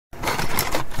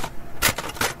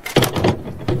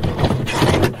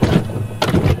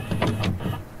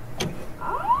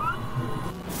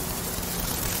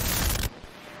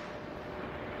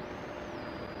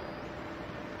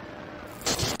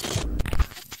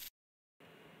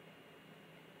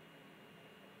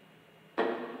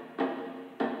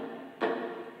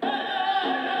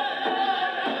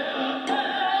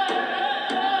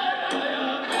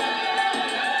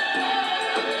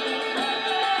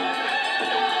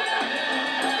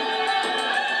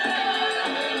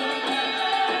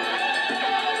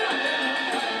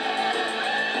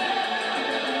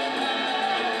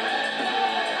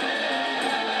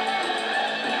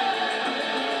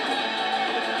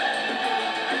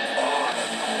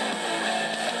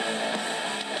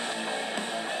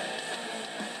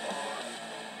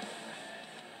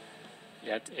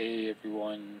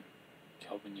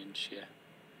Valencia.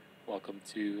 Welcome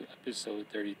to episode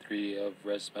 33 of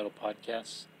Res Metal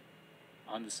Podcast.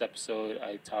 On this episode,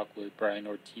 I talk with Brian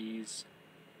Ortiz,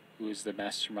 who is the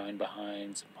mastermind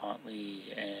behind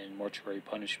Tzompantli and Mortuary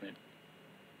Punishment.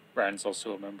 Brian's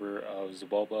also a member of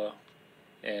Xibalba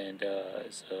and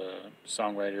is a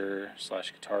songwriter /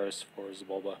 guitarist for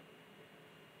Xibalba.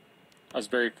 I was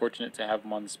very fortunate to have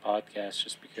him on this podcast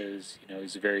just because,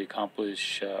 he's a very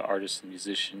accomplished artist and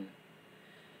musician.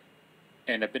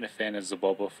 And I've been a fan of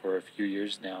Xibalba for a few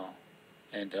years now.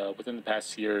 And within the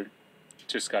past year,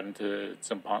 just got into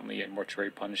Tzompantli and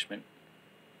Mortuary Punishment.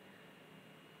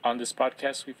 On this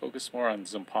podcast, we focus more on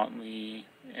Tzompantli.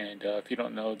 And if you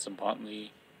don't know Tzompantli,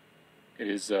 it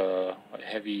is a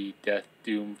heavy death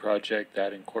doom project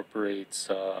that incorporates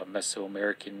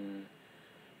Mesoamerican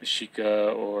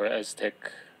Mexica or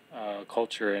Aztec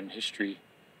culture and history.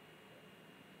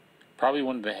 Probably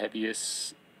one of the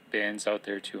heaviest bands out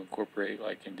there to incorporate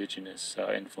Indigenous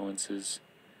influences.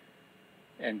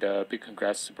 And big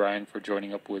congrats to Brian for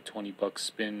joining up with 20 Bucks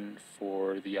Spin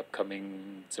for the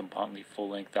upcoming Tzompantli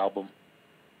full-length album.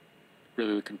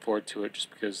 Really looking forward to it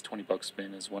just because 20 Bucks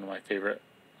Spin is one of my favorite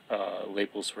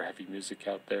labels for heavy music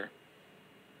out there.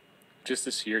 Just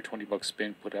this year, 20 Bucks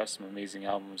Spin put out some amazing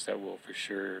albums that will for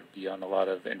sure be on a lot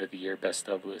of end-of-the-year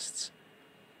best-of lists.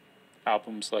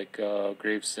 Albums like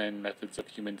Gravesend, Methods of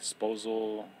Human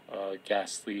Disposal,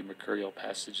 Ghastly Mercurial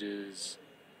Passages,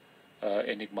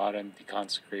 Enigmata, and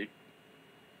Deconsecrate.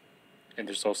 And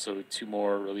there's also 2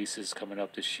 more releases coming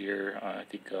up this year, I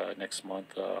think next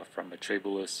month, from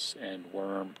Atrabilis and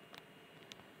Worm.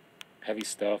 Heavy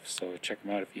stuff, so check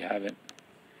them out if you haven't.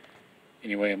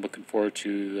 Anyway, I'm looking forward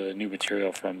to the new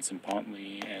material from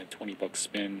Tzompantli and 20 Bucks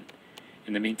Spin.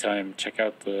 In the meantime, check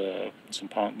out the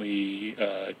Tzompantli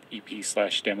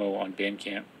EP/demo on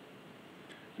Bandcamp.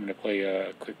 I'm going to play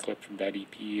a quick clip from that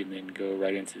EP and then go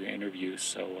right into the interview,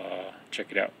 so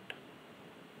check it out.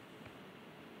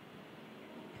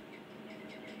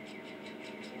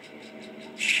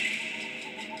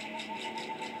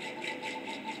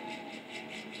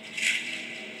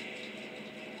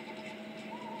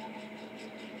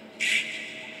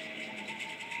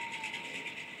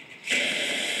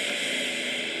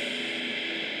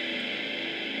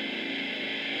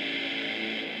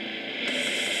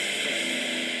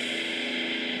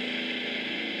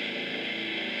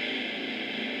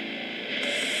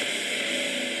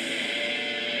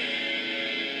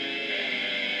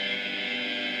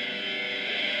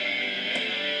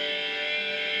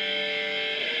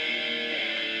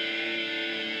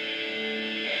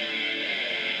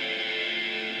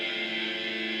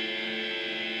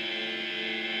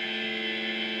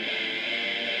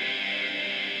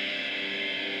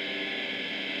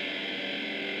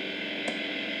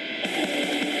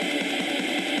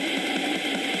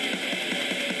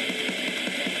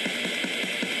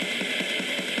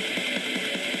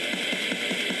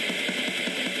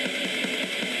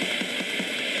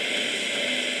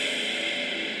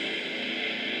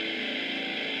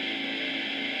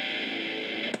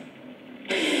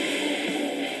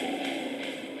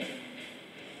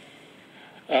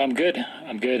 I'm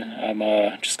good. I'm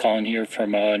just calling here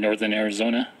from northern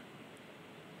Arizona.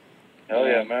 Hell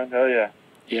yeah, man. Hell yeah.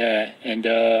 Yeah, and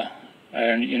I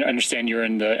understand you're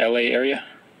in the LA area?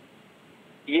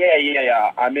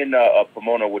 Yeah. I'm in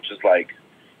Pomona, which is like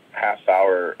half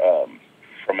hour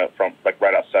from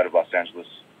right outside of Los Angeles.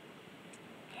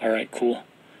 All right, cool.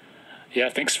 Yeah,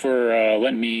 thanks for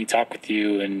letting me talk with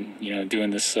you and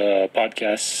doing this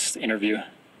podcast interview.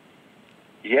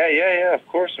 Yeah, of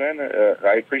course, man.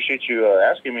 I appreciate you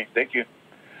asking me. Thank you.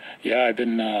 Yeah, I've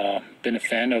been a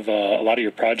fan of a lot of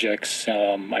your projects.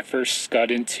 I first got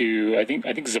into, I think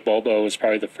Xibalba was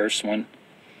probably the first one.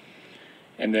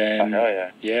 And then,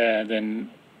 then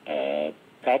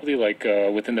probably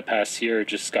within the past year,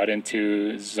 just got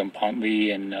into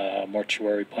Tzompantli and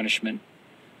Mortuary Punishment.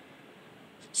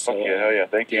 So, hell yeah,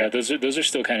 thank you. Yeah, those are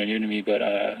still kind of new to me, but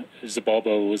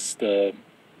Xibalba was the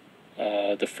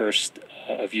first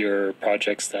of your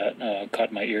projects that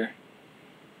caught my ear.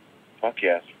 Fuck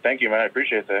yeah. Thank you, man. I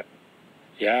appreciate that.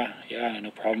 Yeah,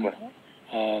 no problem.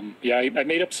 I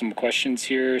made up some questions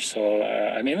here, so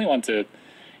I mainly want to,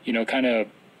 kind of,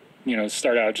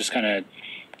 start out just kind of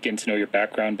getting to know your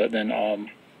background, but then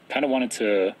kind of wanted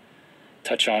to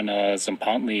touch on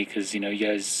Tzompantli because, you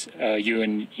guys, you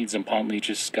and Tzompantli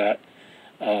just got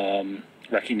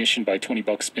recognition by 20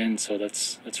 Bucks Spin, so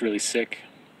that's really sick.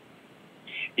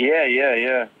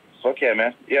 Yeah. Fuck yeah,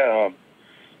 man.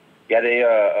 They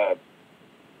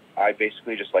I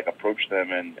basically just approached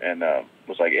them and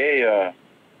was like, hey,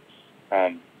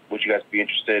 would you guys be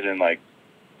interested in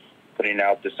putting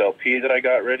out this LP that I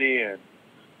got ready, and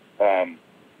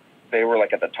they were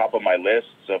like at the top of my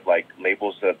lists of like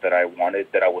labels that I wanted,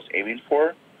 that I was aiming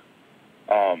for.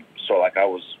 So like I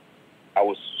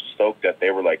was stoked that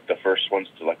they were like the first ones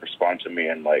to like respond to me,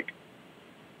 and like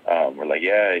we're like,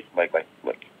 yeah, like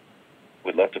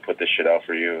we'd love to put this shit out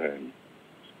for you. And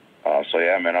so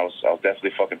yeah, man, I was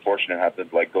definitely fucking fortunate not to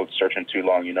like go searching too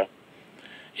long, you know.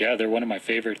 Yeah, they're one of my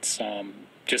favorites.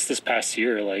 Just this past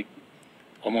year, like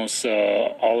almost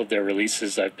all of their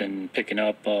releases I've been picking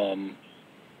up. I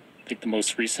think the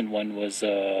most recent one was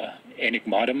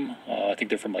Enigmatum. I think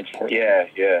they're from like Portland.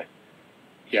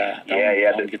 Yeah.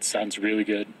 That one sounds really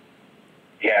good.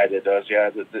 Yeah, it does.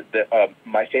 Yeah,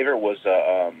 my favorite was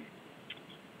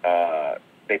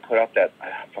they put out that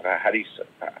how do you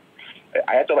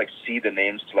I had to like see the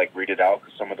names to like read it out,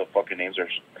 because some of the fucking names are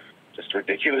just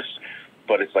ridiculous.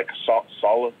 But it's like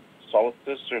Solitus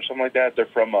or something like that. They're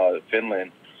from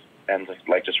Finland, and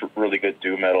like just really good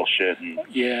doom metal shit. And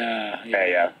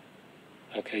yeah.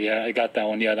 Okay, yeah, I got that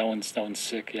one. Yeah, that one's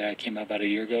sick. Yeah, it came out about a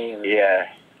year ago. Yeah,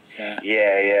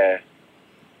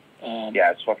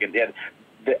 it's fucking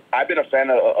I've been a fan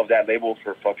of that label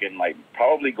for fucking like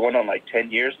probably going on like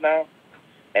 10 years now,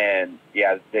 and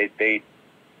yeah, they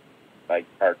like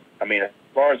are. I mean, as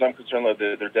far as I'm concerned, like,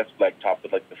 they're definitely like top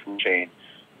of like the food chain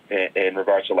in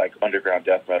regards to like underground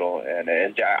death metal, and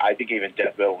I think even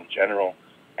death metal in general,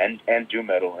 and doom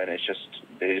metal. And it's just,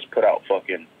 they just put out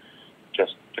fucking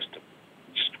just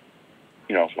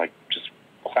you know, like just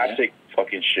classic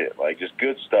fucking shit, like just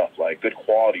good stuff, like good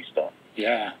quality stuff.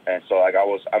 Yeah. And so like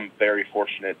I'm very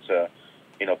fortunate to,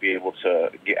 you know, be able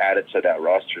to get added to that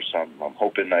roster. So I'm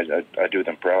hoping I do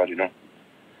them proud, you know.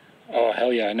 Oh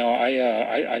hell yeah! No,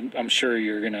 I'm sure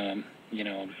you're gonna, you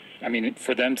know, I mean,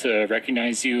 for them to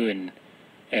recognize you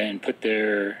and put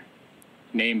their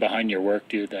name behind your work,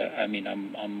 dude. I mean,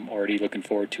 I'm already looking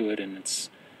forward to it, and it's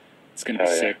gonna be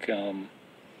sick. Kind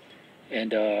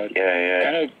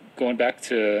of going back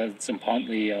to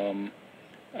Tzompantli,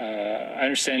 I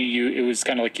understand it was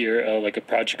kind of like your like a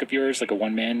project of yours, like a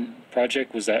one-man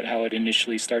project. Was that how it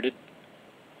initially started?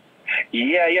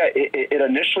 Yeah. It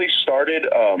initially started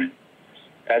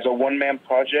as a one-man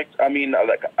project. I mean, I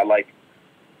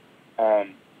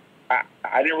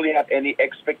didn't really have any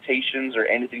expectations or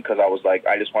anything, because I was like,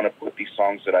 I just want to put these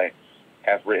songs that I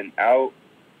have written out,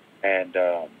 and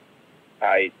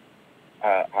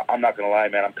I'm not gonna lie,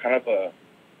 man, I'm kind of a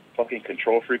fucking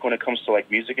control freak when it comes to like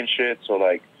music and shit. So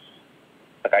like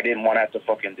I didn't want to have to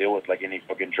fucking deal with like any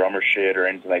fucking drummer shit or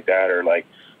anything like that, or like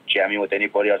jamming with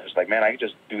anybody. I was just like, man, I can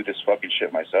just do this fucking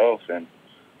shit myself. And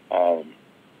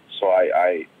so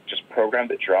I just programmed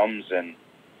the drums and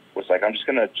was like, I'm just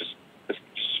gonna it's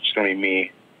just gonna be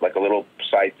me, like a little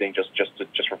side thing, just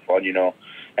for fun, you know.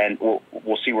 And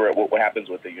we'll see what happens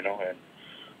with it, you know.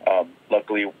 And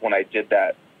luckily, when I did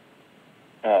that,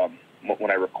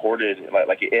 when I recorded,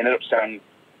 like it ended up sounding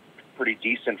pretty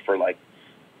decent for like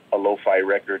a lo-fi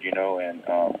record, you know, and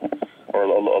or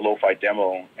a lo-fi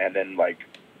demo. And then, like,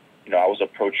 you know, I was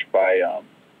approached by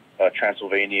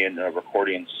Transylvanian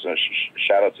Recordings.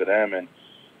 Shout out to them. And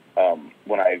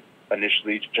when I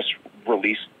initially just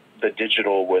released the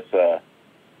digital with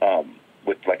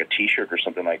like a T-shirt or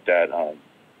something like that,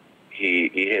 he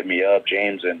hit me up,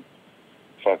 James, and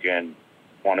fucking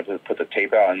wanted to put the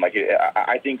tape out. And like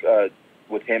I think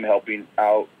with him helping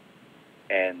out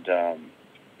and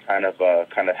kind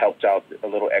of helped out a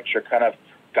little extra, kind of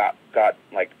got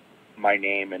like my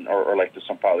name and or like the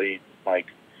Tzompantli like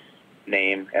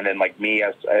name, and then like me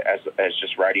as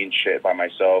just writing shit by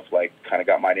myself, like kind of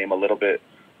got my name a little bit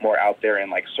more out there in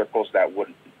like circles that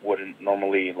wouldn't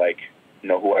normally like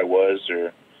know who I was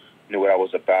or knew what I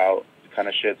was about, kind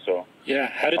of shit. So yeah,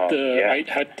 how did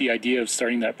the idea of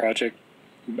starting that project,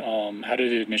 how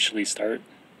did it initially start?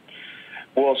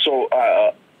 Well, so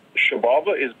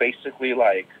Xibalba is basically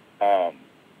like, I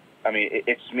mean,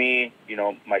 it's me, you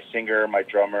know, my singer, my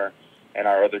drummer, and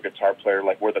our other guitar player.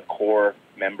 Like, we're the core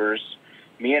members.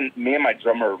 Me and my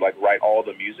drummer like write all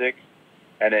the music,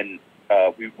 and then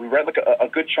we write like a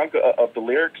good chunk of the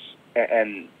lyrics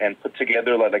and put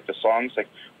together like the songs. Like,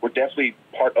 we're definitely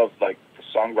part of like the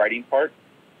songwriting part.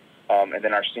 And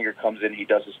then our singer comes in, he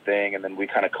does his thing, and then we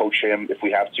kind of coach him if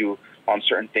we have to on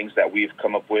certain things that we've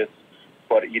come up with.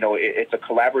 But, you know, it's a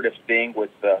collaborative thing with,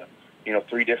 you know,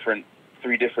 three different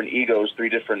egos, three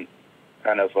different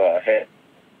kind of head.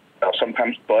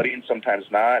 Sometimes budding, sometimes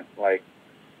not. Like,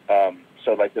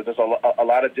 so like there's a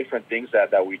lot of different things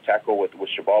that we tackle with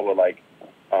Xibalba, like,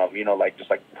 you know, like just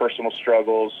like personal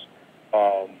struggles,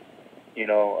 you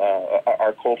know,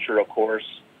 our culture, of course,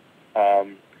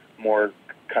 more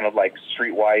kind of like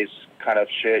streetwise kind of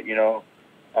shit, you know.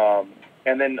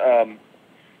 And then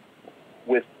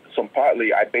with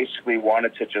Tzompantli, I basically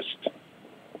wanted to just,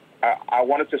 I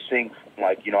wanted to sing,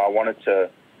 like, you know,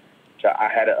 I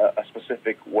had a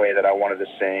specific way that I wanted to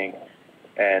sing,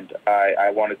 and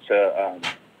I wanted to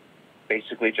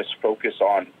basically just focus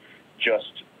on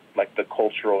just like the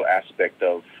cultural aspect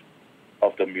of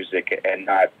the music and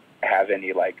not have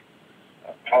any like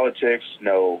politics,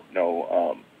 no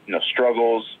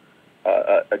struggles,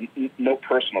 no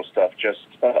personal stuff, just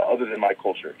other than my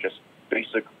culture, just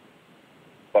basic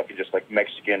fucking just like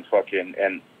Mexican fucking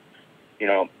and you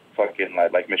know fucking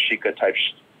like Mexica type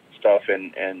stuff,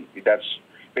 and that's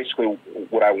basically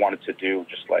what I wanted to do,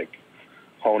 just like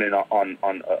hone in on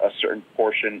a certain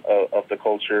portion of the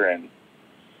culture. And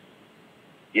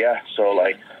yeah, so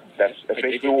like that's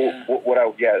basically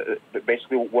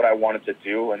basically what I wanted to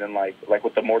do. And then like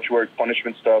with the Mortuary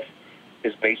Punishment stuff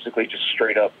is basically just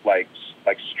straight up like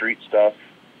street stuff,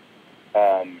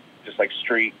 just like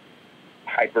street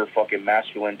hyper fucking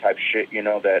masculine type shit, you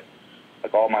know, that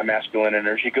like all my masculine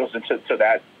energy goes into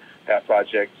that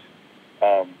project.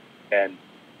 And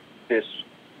this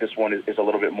one is a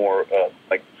little bit more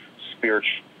like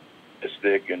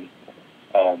spiritualistic and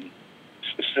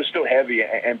it's still heavy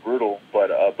and brutal, but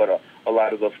a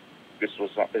lot of the focus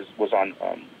was on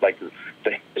like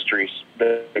the history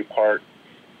part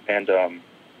and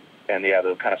yeah,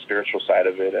 the kind of spiritual side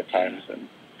of it at times. And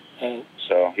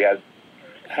so yeah.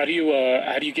 How do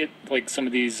you get like some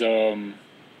of these like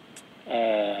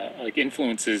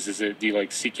influences? Do you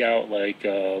like seek out like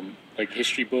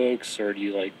history books, or do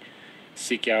you like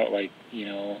seek out like, you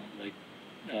know, like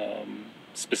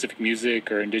specific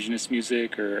music or indigenous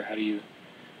music, or how do you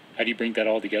bring that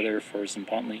all together for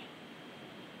Tzompantli?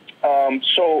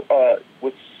 So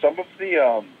with some of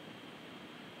the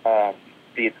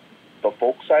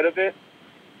folk side of it,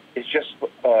 it's just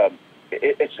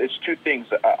it's two things.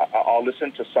 I'll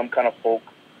listen to some kind of folk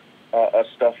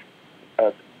stuff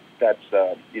that's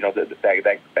you know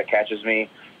that catches me.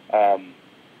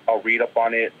 I'll read up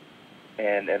on it,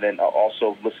 and then I'll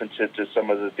also listen to some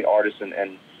of the artists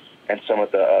and some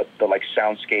of the like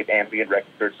soundscape ambient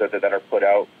records that are put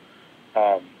out.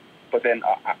 But then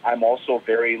I'm also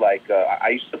very like I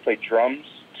used to play drums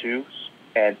too,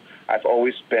 and I've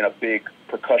always been a big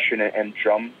percussion and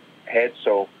drum head.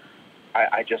 So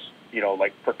I just, you know,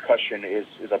 like percussion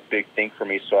is a big thing for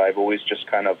me. So I've always just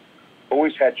kind of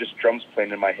always had just drums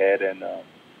playing in my head, and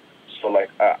so like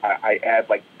I add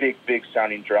like big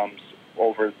sounding drums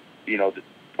over, you know,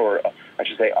 or I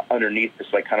should say underneath this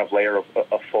like kind of layer of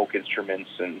folk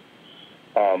instruments. And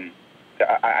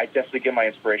I definitely get my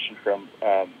inspiration from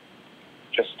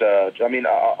just I mean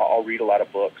I'll read a lot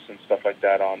of books and stuff like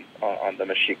that on the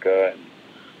Mexica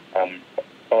and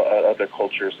other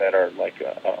cultures that are like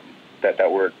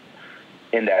that were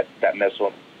in that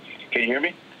Meso. Can you hear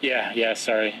me? Yeah.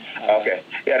 Sorry. Okay.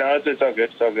 Yeah. No, it's all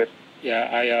good. It's all good.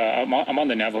 Yeah, I'm on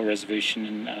the Navajo reservation,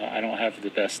 and I don't have the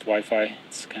best Wi-Fi.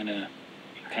 It's kind of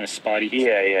spotty.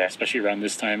 Yeah. Especially around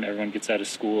this time, everyone gets out of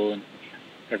school and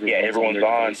everyone's on.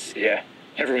 Device. Yeah.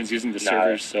 Everyone's using the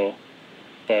servers, so.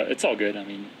 But it's all good. I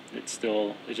mean, it's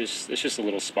just a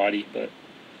little spotty, but.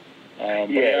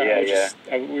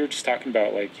 We were just talking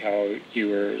about like how you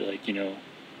were like, you know,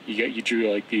 you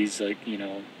drew like these like, you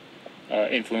know,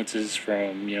 influences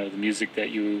from, you know, the music that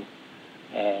you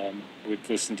would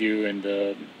listen to and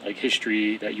the like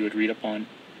history that you would read up on.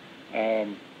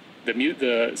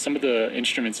 Some of the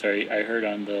instruments I heard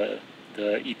on the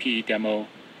EP demo,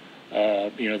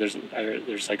 you know,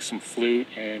 there's like some flute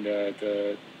and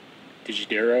the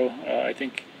didgeridoo, I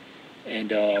think, and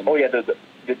the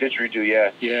didgeridoo,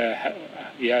 yeah.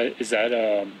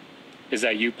 Is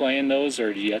that you playing those,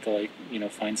 or do you have to like, you know,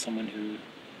 find someone who?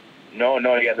 No,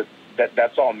 yeah,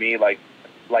 that's all me. Like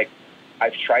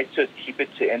I've tried to keep it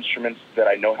to instruments that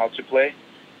I know how to play,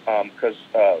 because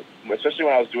especially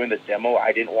when I was doing the demo,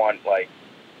 I didn't want like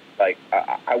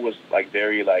I was like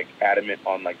very like adamant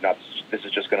on like, not, this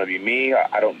is just gonna be me.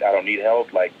 I don't need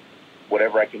help. Like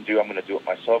whatever I can do, I'm gonna do it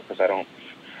myself, because I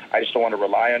just don't want to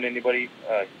rely on anybody.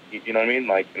 You know what I mean?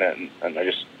 Like, and I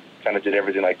just kind of did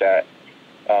everything like that.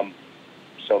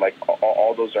 So like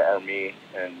all those are me,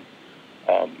 and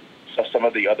so some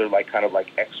of the other like kind of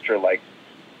like extra like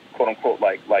quote unquote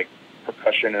like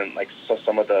percussion and like so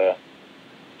some of the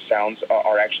sounds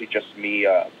are actually just me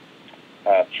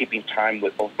keeping time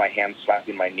with both my hands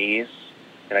slapping my knees,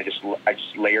 and I just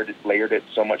layered it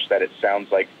so much that it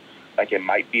sounds like it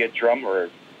might be a drum, or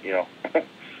you know.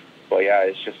 But yeah,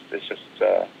 it's just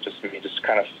me just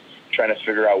kind of trying to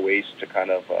figure out ways to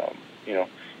kind of you know,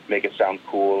 make it sound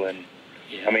cool. And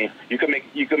Yeah. I mean, you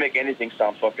can make anything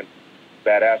sound fucking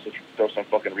badass if you throw some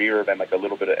fucking reverb and like a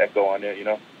little bit of echo on it, you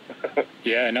know?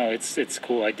 Yeah, no, it's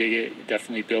cool. I dig it. It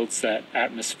definitely builds that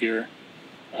atmosphere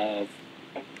of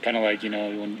kind of like, you know,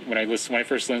 when I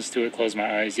first listened to it, close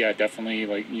my eyes. Yeah, definitely,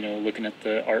 like, you know, looking at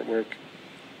the artwork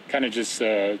kind of just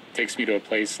takes me to a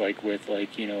place like with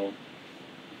like, you know,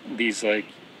 these like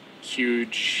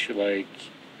huge like,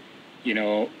 you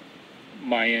know,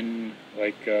 Mayan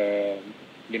like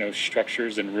you know,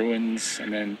 structures and ruins,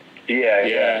 and then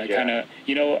Yeah. kind of,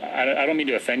 you know, I don't mean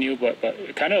to offend you, but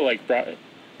kind of like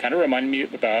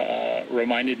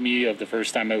reminded me of the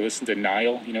first time I listened to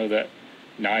Nile, you know, that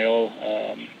Nile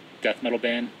death metal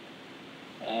band.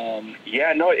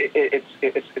 Yeah, no,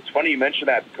 it's funny you mention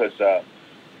that because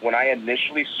when I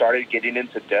initially started getting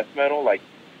into death metal, like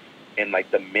in like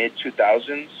the mid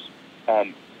 2000s,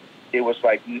 it was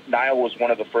like Nile was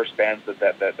one of the first bands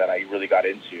that I really got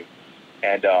into,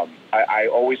 and I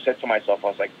always said to myself, I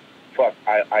was like, fuck,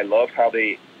 I love how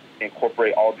they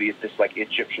incorporate all this like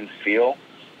Egyptian feel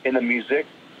in the music,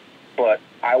 but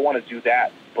I want to do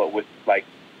that, but with like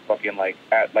fucking like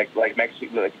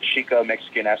Mexican, like Chica,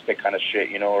 Mexican, Aztec kind of shit,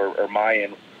 you know, or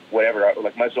Mayan, whatever,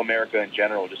 like Mesoamerica in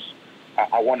general. Just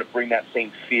I want to bring that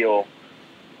same feel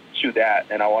to that,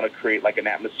 and I want to create like an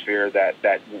atmosphere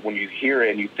that when you hear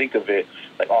it and you think of it,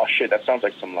 like, oh shit, that sounds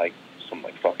like some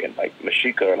fucking like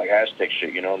Mexica or like Aztec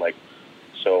shit, you know, like,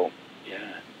 so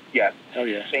yeah, hell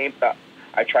yeah, same.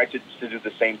 I tried to do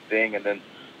the same thing, and then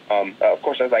of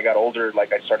course as I got older,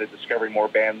 like I started discovering more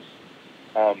bands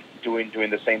doing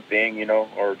the same thing, you know,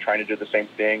 or trying to do the same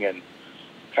thing, and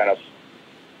kind of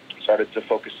started to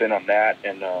focus in on that,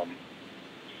 and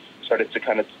started to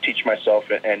kind of teach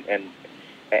myself and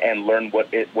learn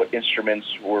what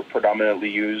instruments were predominantly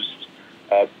used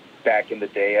back in the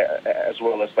day, as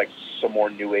well as like some more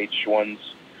new age ones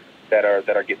that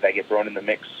get thrown in the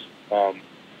mix.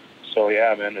 So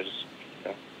yeah, man, it's just, you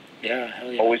know, yeah,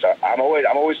 hell yeah. I'm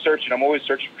always searching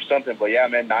for something. But yeah,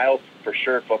 man, Nile for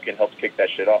sure fucking helped kick that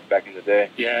shit off back in the day.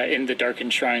 Yeah, in the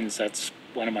Darkened Shrines, that's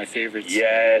one of my favorites.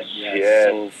 Yes, yeah. It's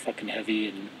so fucking heavy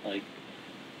and like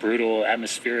brutal,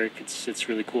 atmospheric. It's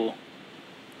really cool.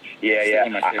 Yeah.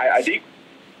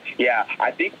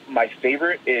 I think my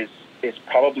favorite is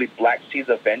probably Black Seeds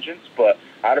of Vengeance, but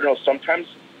I don't know. Sometimes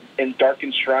in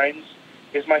Darkened Shrines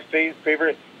is my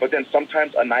favorite, but then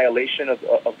sometimes Annihilation of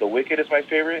the Wicked is my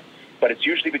favorite. But it's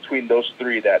usually between those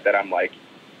three that I'm like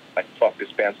fuck,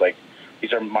 this band's like,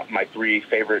 these are my three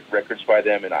favorite records by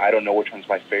them, and I don't know which one's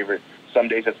my favorite. Some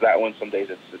days it's that one, some days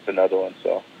it's another one.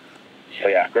 So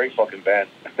yeah, great fucking band.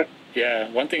 Yeah,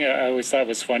 one thing I always thought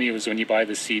was funny was when you buy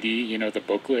the CD, you know, the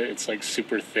booklet, it's like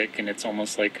super thick, and it's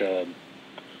almost like all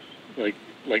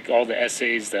the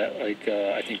essays that like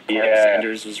I think Carl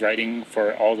Sanders was writing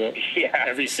for all the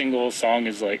every single song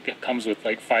is like comes with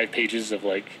like 5 pages of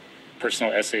like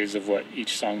personal essays of what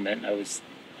each song meant. I always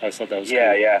thought that was cool.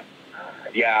 I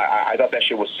thought that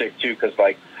shit was sick too, because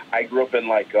like I grew up in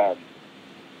like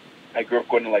I grew up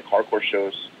going to like hardcore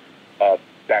shows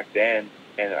back then,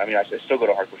 and I mean I still go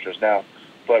to hardcore shows now,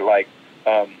 but like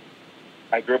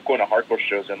I grew up going to hardcore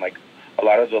shows, and like a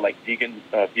lot of the like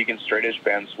vegan straight edge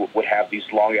bands would have these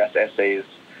long ass essays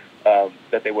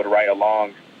that they would write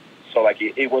along. So like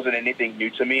it wasn't anything new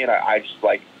to me, and I just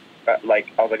like I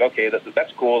was like, okay,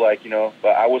 that's cool, like, you know,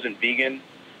 but I wasn't vegan,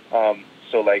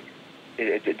 so like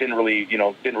it didn't really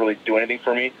do anything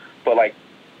for me. But like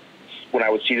when I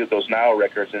would see those Nile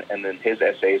records and then his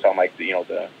essays on like the on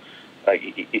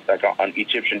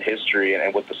Egyptian history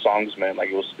and what the songs meant, like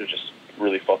it was just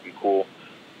really fucking cool.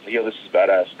 Yo, this is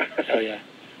badass. Hell yeah.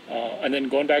 And then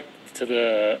going back to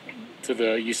the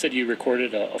you said you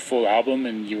recorded a full album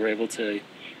and you were able to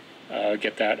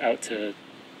get that out to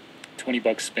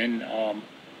 $20 spin.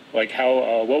 Like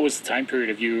how what was the time period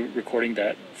of you recording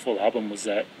that full album? Was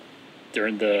that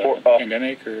during the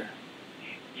pandemic or?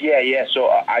 Yeah. So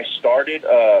I started.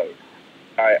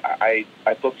 I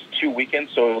booked 2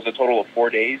 weekends, so it was a total of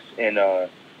 4 days in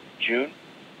June,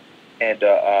 and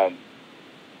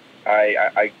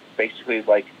I basically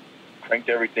like cranked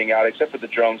everything out except for the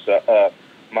drums.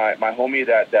 My homie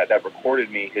that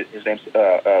recorded me, his name's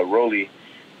Rolly.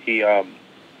 He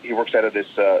works out of this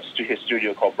his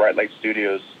studio called Bright Light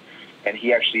Studios, and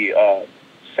he actually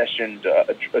sessioned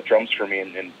drums for me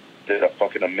and did a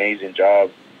fucking amazing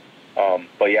job.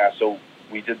 But yeah, so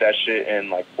we did that shit in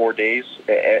like 4 days,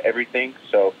 everything.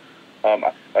 So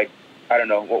like I don't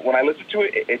know, when I listen to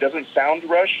it, it doesn't sound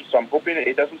rushed. So I'm hoping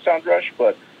it doesn't sound rushed,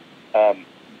 but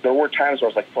there were times where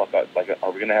I was like, fuck, like,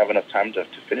 are we gonna have enough time to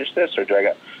finish this, or do I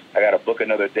got to book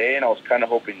another day? And I was kind of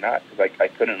hoping not, because I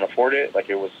couldn't afford it, like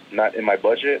it was not in my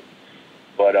budget.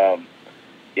 But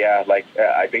yeah, like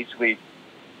I basically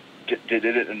did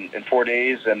it in 4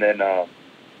 days, and then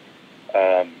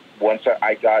once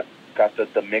I got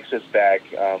the mixes back,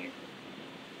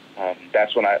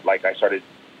 that's when I started,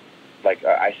 like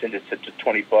I sent it to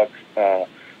 $20,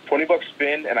 $20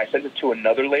 spin, and I sent it to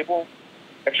another label.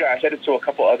 Actually, I sent it to a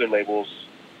couple other labels,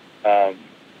 but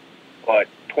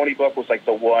 $20 was like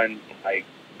the one like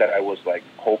that I was like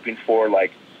hoping for.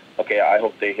 Like, okay, I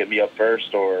hope they hit me up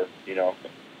first, or you know.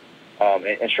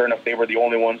 And sure enough, they were the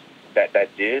only ones that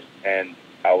did, and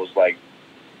I was like,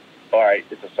 all right,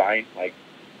 it's a sign. Like,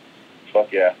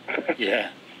 fuck yeah.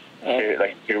 Yeah.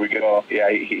 Here we go.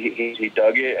 Yeah, he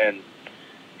dug it, and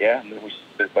yeah, and then we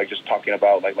like just talking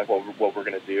about like what we're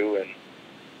gonna do,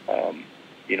 and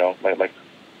you know, like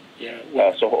yeah.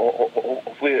 Well, so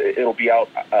hopefully it'll be out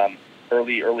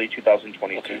early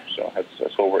 2022. Okay. So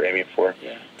that's what we're aiming for.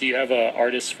 Yeah. Do you have a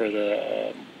artist for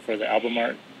the album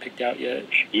art picked out yet?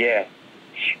 Yeah.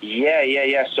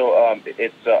 So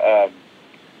it's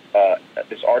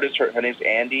this artist. Her name's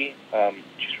Andy.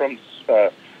 She's from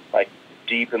like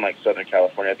deep in like Southern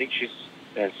California. I think she's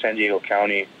in San Diego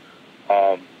County.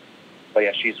 But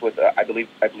yeah, she's with I believe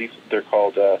they're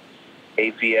called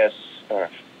AVS. I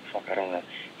don't know.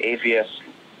 AVS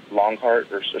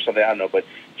Longheart or something. I don't know. But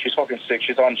she's fucking sick.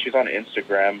 She's on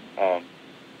Instagram.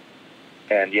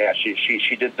 And yeah,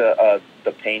 she did the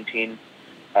painting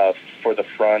for the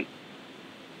front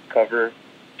cover,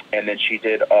 and then she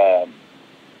did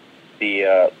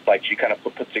the like she kind of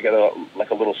put together like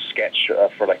a little sketch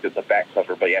for like the back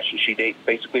cover. But yeah, she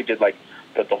basically did like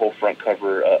the whole front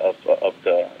cover of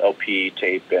the LP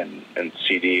tape and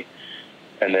CD,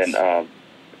 and then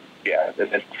yeah,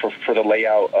 and then for the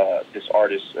layout, this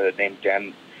artist named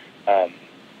Dan, I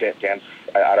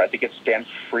think it's Dan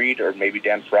Fried or maybe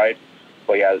Dan Fried,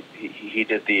 but yeah, he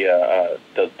did the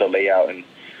layout, and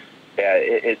yeah,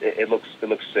 it looks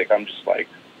sick. I'm just like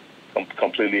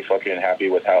completely fucking happy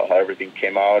with how everything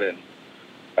came out, and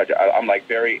I'm like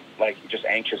very like just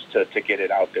anxious to get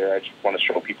it out there. I just want to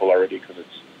show people already because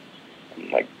I'm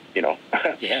like, you know,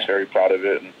 yeah. Just very proud of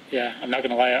it. And yeah, I'm not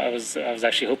gonna lie. I was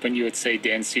actually hoping you would say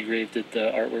Dan Seagrave did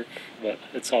the artwork, but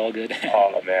it's all good.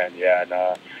 Oh man, yeah,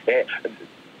 no.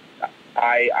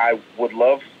 I would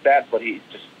love that, but he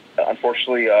just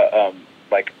unfortunately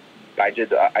like I did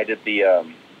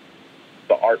the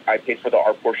art. I paid for the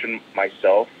art portion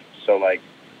myself, so like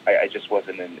I just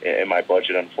wasn't in my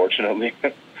budget, unfortunately.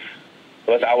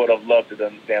 But I would have loved to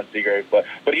done Dan Seagrave, but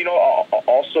you know,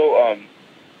 also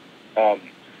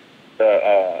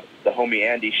the homie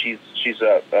Andy,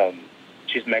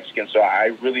 she's Mexican, so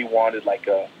I really wanted like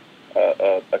a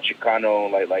Chicano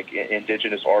like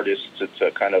indigenous artist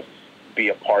to kind of be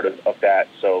a part of that.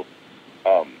 So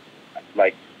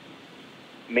like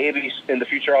maybe in the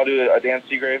future I'll do a Dan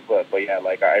Seagrave, but yeah,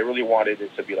 like I really wanted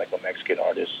it to be like a Mexican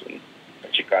artist and a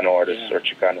Chicano artist or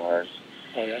Chicano artist.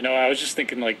 Oh yeah, no, I was just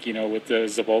thinking like, you know, with the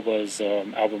Xibalba's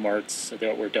album arts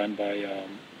that were done by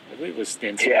I believe it was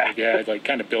Dan Seagrave. Yeah, like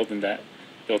kind of build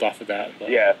off of that. But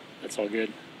yeah, that's all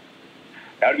good.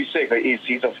 That'd be sick.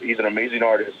 He's an amazing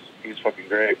artist. He's fucking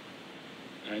great.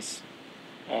 Nice.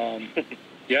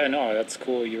 Yeah, no, that's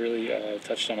cool. You really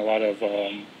touched on a lot of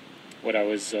what I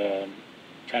was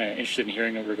kind of interested in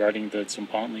hearing regarding the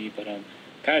Tzompantli, but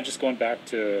kind of just going back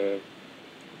to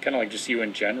kind of like just you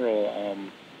in general.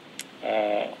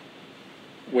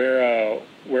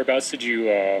 Whereabouts did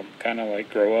you kind of like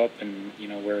grow up, and you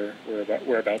know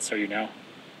whereabouts are you now?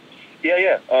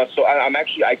 Yeah. So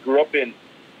I grew up in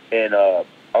I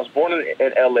was born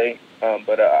in LA,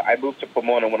 but I moved to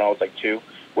Pomona when I was like 2,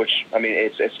 which I mean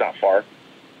it's not far.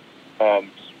 I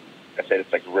said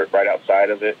it's like right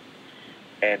outside of it,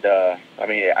 and I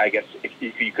mean I guess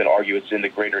if you can argue it's in the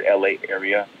greater LA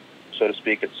area, so to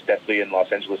speak. It's definitely in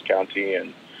Los Angeles County,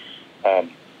 and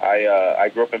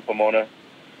I grew up in Pomona.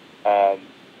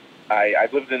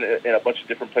 I've lived in a bunch of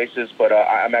different places, but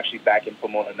I'm actually back in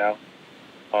Pomona now.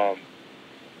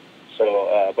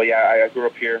 But yeah, I grew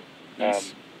up here.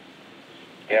 Nice.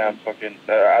 Yeah, I'm fucking.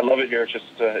 I love it here. It's just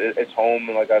it's home,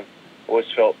 and like I've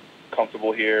always felt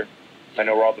comfortable here. I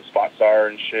know where all the spots are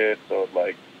and shit. So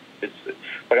like, it's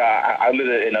like I lived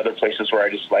in other places where I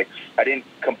just like I didn't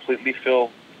completely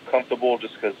feel comfortable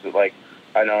just because like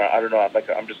I don't know. Like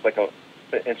I'm just like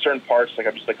in certain parts, like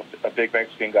I'm just like a big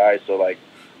Mexican guy. So like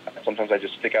sometimes I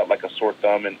just stick out like a sore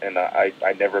thumb, and I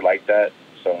never liked that.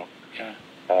 So yeah.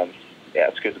 Yeah,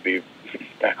 it's good to be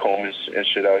back home and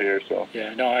shit out here. So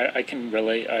yeah, no, I can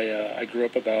relate. I grew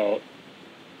up about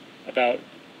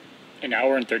an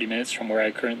hour and 30 minutes from where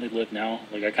I currently live now.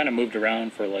 Like I kind of moved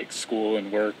around for like school and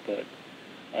work, but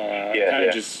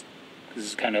just this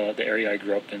is kind of the area I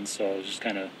grew up in, so I was just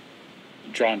kind of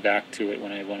drawn back to it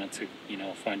when I wanted to,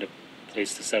 find a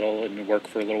place to settle and work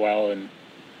for a little while. And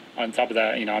on top of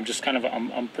that, I'm just kind of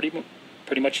I'm pretty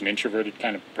much an introverted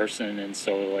kind of person, and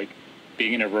so like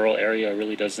being in a rural area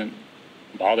really doesn't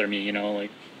bother me.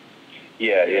 Like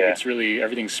it's really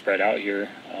everything's spread out here.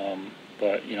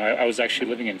 But I was actually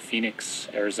living in Phoenix,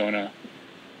 Arizona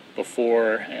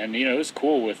before, and it was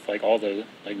cool with like all the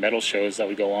like metal shows that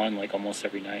would go on like almost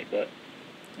every night. But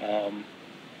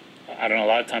I don't know, a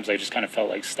lot of times I just kind of felt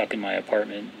like stuck in my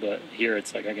apartment. But here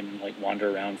it's like I can like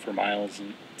wander around for miles,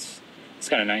 and it's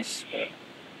kind of nice. But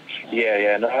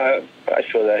no, I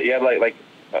feel that. Yeah,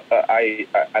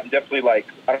 I'm definitely like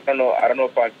I don't know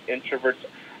if I'm introvert.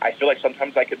 I feel like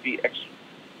sometimes I could be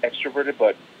extroverted,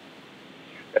 but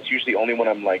that's usually only when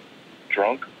I'm like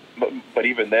drunk. But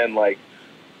even then, like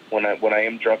when I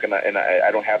am drunk and I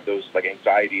don't have those like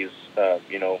anxieties,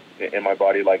 in my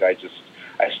body, like I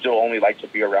still only like to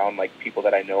be around like people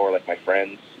that I know or like my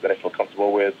friends that I feel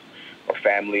comfortable with or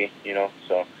family,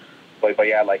 So, but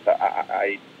yeah, like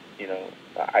I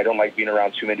don't like being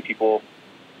around too many people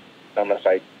unless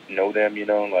I know them,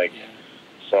 like. Yeah.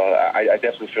 So I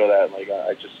definitely feel that. Like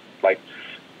I just like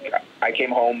I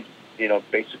came home,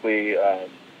 basically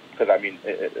because I mean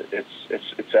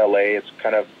it's LA. It's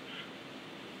kind of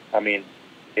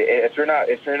if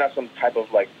you're not some type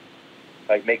of like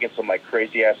making some like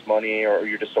crazy ass money, or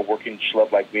you're just a working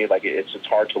schlub like me, like it's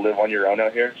hard to live on your own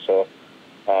out here. So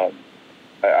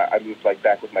I moved like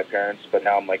back with my parents, but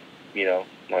now I'm like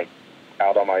like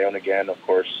out on my own again, of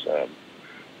course,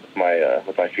 with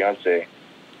my fiance.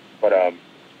 But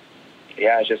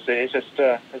yeah,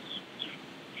 it's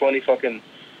funny fucking,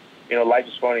 life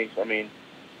is funny. I mean,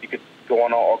 you could go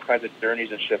on all kinds of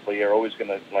journeys and shit, but you're always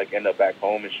gonna like end up back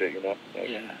home and shit, Like,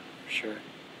 yeah, sure.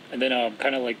 And then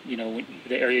kind of like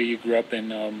the area you grew up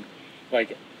in,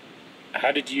 like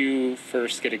how did you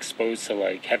first get exposed to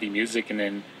like heavy music, and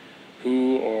then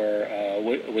who or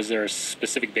was there a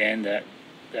specific band that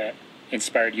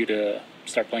inspired you to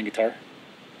start playing guitar?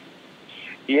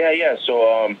 Yeah.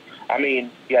 So I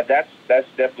mean, yeah, that's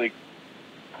definitely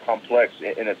complex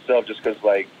in itself, just because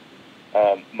like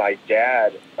my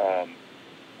dad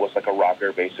was like a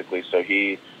rocker basically, so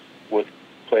he would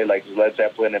play like Led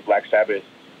Zeppelin and Black Sabbath,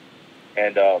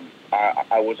 and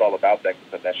I was all about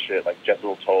that shit, like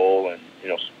Jethro Tull and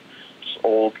just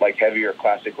old like heavier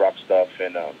classic rock stuff.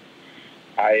 And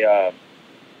I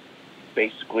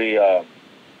basically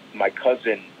my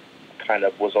cousin kind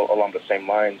of was along the same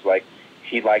lines. Like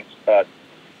he liked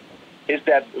his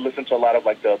dad listened to a lot of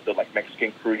like the like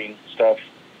Mexican crooning stuff,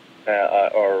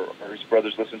 or his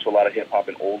brothers listened to a lot of hip hop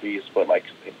and oldies, but like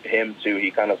him too,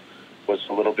 he kind of was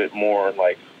a little bit more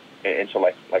like into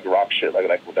like rock shit like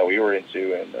that we were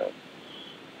into. And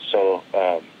so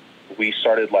we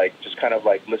started like just kind of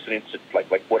like listening to like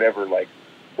whatever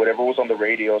was on the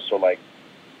radio. So like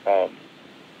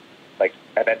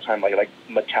at that time like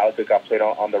Metallica got played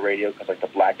on the radio because like the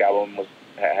Black Album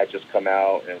had just come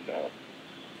out, and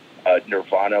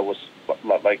Nirvana was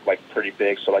like pretty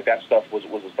big. So like that stuff was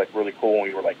like really cool when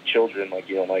we were like children, like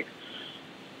like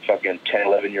fucking 10,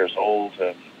 11 years old.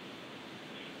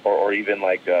 Or even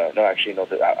like no, actually no,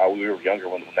 we were younger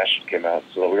when that shit came out.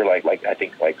 So we were like I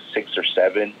think like 6 or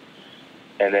 7,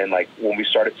 and then like when we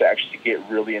started to actually get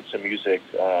really into music,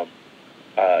 it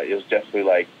was definitely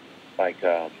like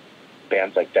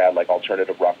bands like that, like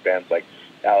alternative rock bands like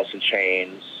Alice in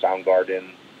Chains, Soundgarden,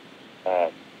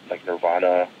 like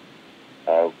Nirvana,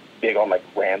 big on like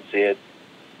Rancid,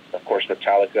 of course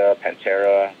Metallica,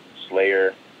 Pantera,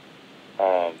 Slayer.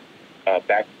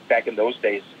 Back in those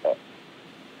days.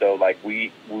 So like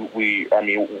I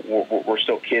mean, we're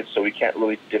still kids, so we can't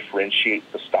really differentiate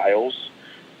the styles.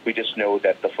 We just know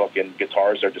that the fucking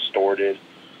guitars are distorted,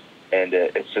 and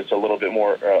it's just a little bit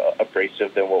more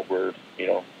abrasive than what we're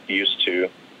used to.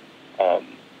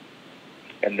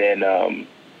 And then when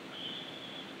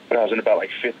I was in about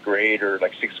like 5th grade or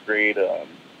like 6th grade,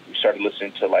 we started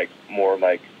listening to like more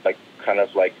like kind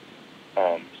of like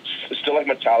still like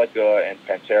Metallica and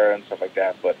Pantera and stuff like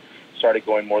that, but started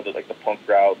going more like the punk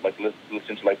route, like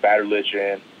listening to like Bad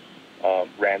Religion,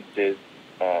 Rancid,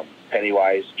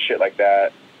 Pennywise, shit like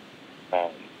that,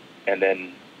 and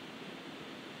then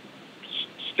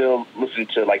still listen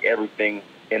to like everything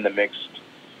in the mixed,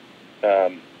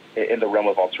 in the realm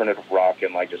of alternative rock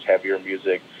and like just heavier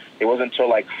music. It wasn't until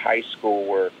like high school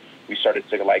where we started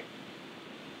to like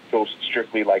go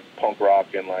strictly like punk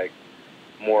rock and like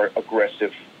more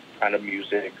aggressive kind of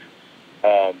music.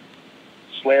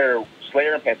 Slayer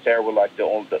and Pantera were like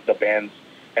the bands,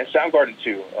 and Soundgarden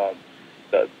too.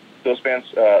 Those bands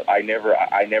I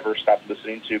never stopped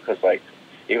listening to, because like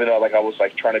even though like I was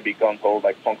like trying to be gung ho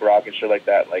like punk rock and shit like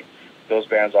that, like those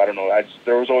bands, I don't know,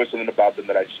 there was always something about them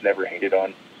that I just never hated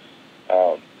on.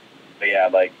 But yeah,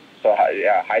 like so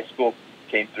yeah, high school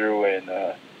came through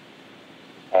and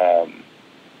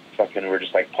fucking we're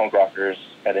just like punk rockers,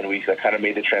 and then we kind of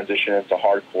made the transition into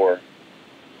hardcore,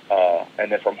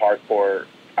 and then from hardcore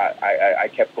I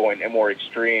kept going and more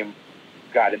extreme,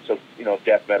 got into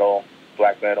death metal,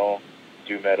 black metal,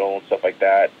 doom metal and stuff like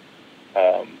that.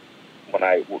 When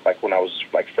I was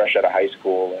like fresh out of high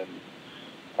school,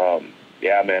 and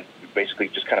yeah, man, basically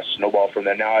just kind of snowballed from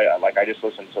there. Now I just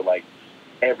listen to like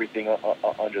everything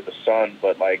under the sun,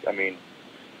 but like I mean,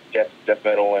 death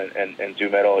metal and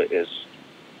doom metal is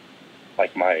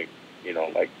like my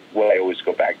like what I always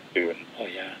go back to. And oh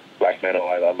yeah, black metal,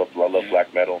 I love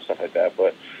black metal and stuff like that.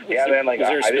 But man, like was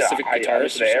there a specific guitarist or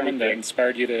someone everything that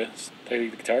inspired you to play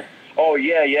the guitar? Oh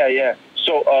yeah.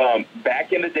 So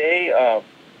back in the day,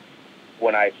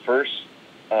 when I first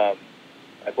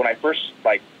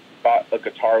like thought a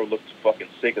guitar looked fucking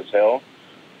sick as hell,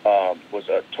 was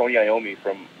Tony Iommi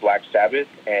from Black Sabbath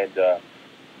and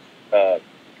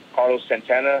Carlos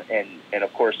Santana and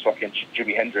of course fucking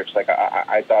Jimi Hendrix. Like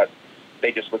I thought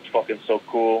they just looked fucking so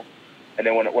cool. And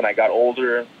then when I got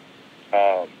older,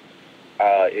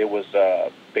 it was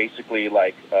basically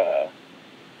like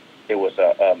it was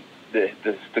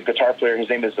the guitar player. His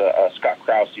name is Scott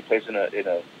Krause. He plays in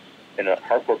a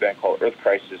hardcore band called Earth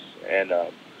Crisis, and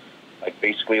like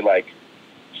basically like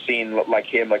seeing like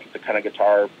him, like the kind of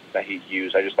guitar that he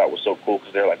used, I just thought was so cool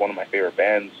because they're like one of my favorite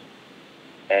bands,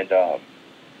 and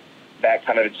that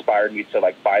kind of inspired me to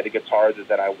like buy the guitar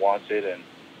that I wanted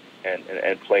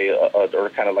and play or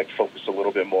kind of like focus a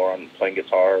little bit more on playing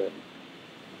guitar. And,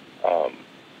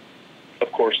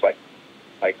 of course, like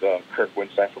Kirk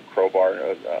Winstein from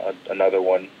Crowbar, another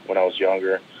one when I was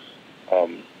younger.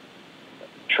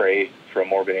 Trey from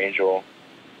Morbid Angel.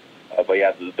 But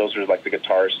yeah, those are like the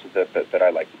guitarists that I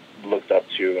like looked up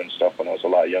to and stuff when I was a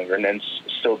lot younger, and then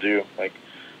still do. Like,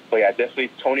 but yeah, definitely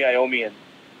Tony Iommi and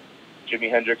Jimi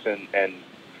Hendrix and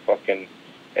fucking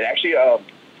and actually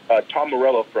Tom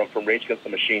Morello from Rage Against the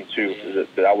Machine too. Yeah.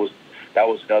 That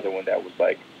was another one that was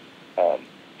like,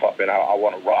 fucking I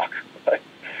want to rock. Like,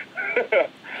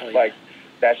 like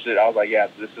that shit. I was like, yeah,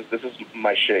 this is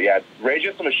my shit. Yeah, Rage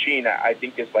Against the Machine, I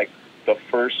think is like the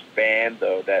first band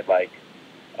though that like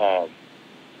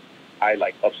I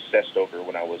like obsessed over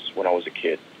when I was a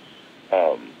kid.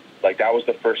 Like that was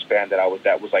the first band that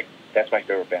was like, that's my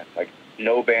favorite band. Like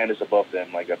no band is above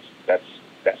them. Like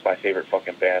that's my favorite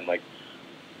fucking band. Like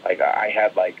I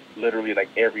had like literally like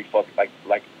every fucking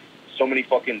like so many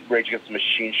fucking Rage Against the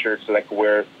Machine shirts that I could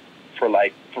wear for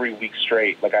like 3 weeks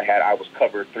straight. Like I was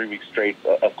covered 3 weeks straight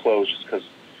of clothes just because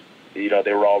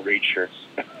they were all Rage shirts.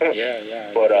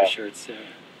 yeah. But shirts.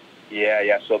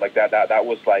 Yeah. So like that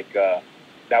was like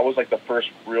the first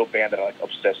real band that I like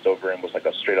obsessed over and was like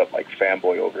a straight up like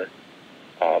fanboy over.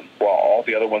 Well, all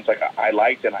the other ones like I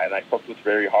liked and I fucked with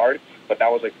very hard, but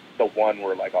that was like the one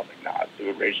where like I was like, nah,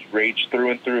 dude, Rage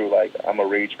through and through. Like I'm a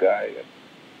Rage guy.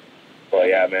 But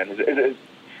yeah, man,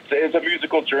 it's a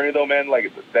musical journey though, man.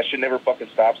 Like that shit never fucking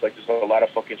stops. Like there's a lot of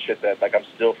fucking shit that like I'm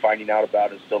still finding out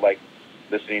about and still like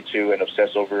listening to and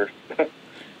obsess over. There's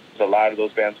a lot of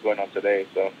those bands going on today.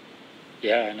 So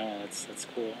yeah, I know that's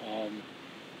cool.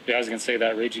 Yeah, I was gonna say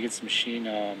that Rage Against the Machine.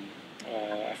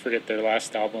 I forget their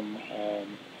last album off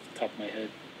the top of my head.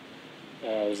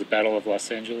 It was the Battle of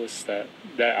Los Angeles. That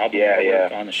album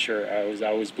artwork on the shirt, I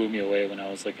always blew me away when I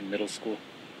was like in middle school.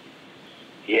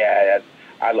 Yeah,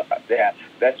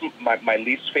 that's my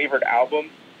least favorite album.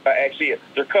 Actually,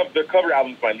 their cover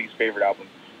album's my least favorite album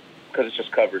because it's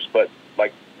just covers. But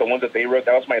like the ones that they wrote,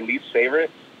 that was my least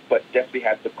favorite. But definitely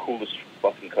had the coolest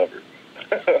fucking cover.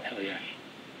 Hell yeah!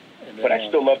 Then, but I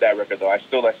still love that record though. I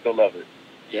still love it.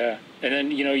 Yeah, and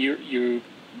then you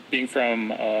being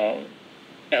from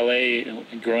L.A.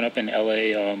 and growing up in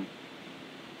L.A. A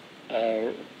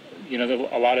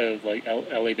lot of like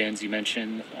L.A. bands you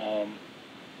mentioned.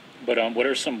 But what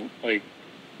are some like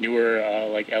newer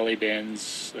like LA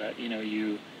bands that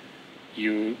you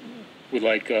would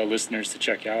like listeners to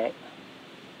check out?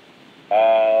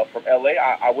 From LA,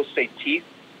 I would say Teeth.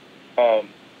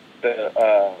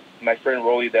 My friend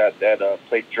Rolly that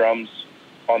played drums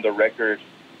on the record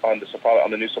on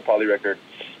the new Tzompantli record.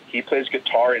 He plays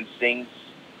guitar and sings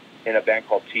in a band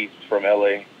called Teeth from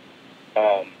LA.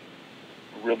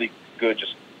 Really good,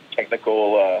 just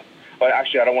technical. But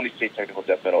actually, I don't want to say technical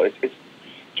death metal. It's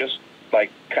just like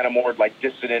kind of more like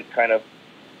dissonant kind of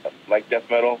like death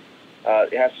metal.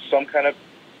 It has some kind of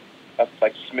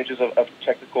like smidges of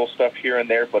technical stuff here and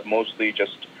there, but mostly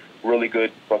just really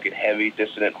good fucking heavy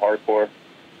dissonant hardcore.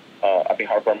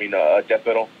 death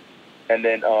metal. And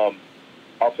then our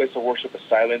place of worship is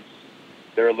Silence.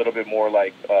 They're a little bit more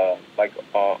like on like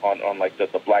the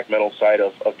black metal side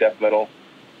of death metal,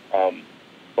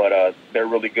 but they're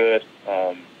really good.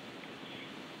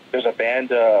 There's a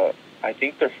band, I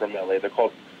think they're from LA. They're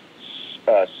called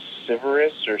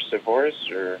Sivorus or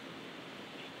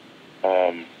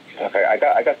okay, I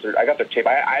got their tape.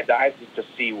 I had to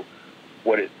see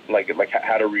what it like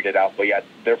how to read it out. But yeah,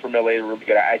 they're from LA. They're really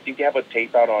good. I think they have a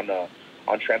tape out on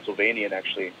Transylvanian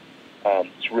actually.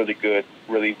 It's really good,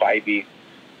 really vibey,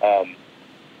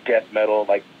 death metal,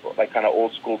 like kind of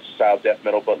old school style death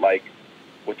metal, but like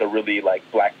with a really like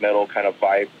black metal kind of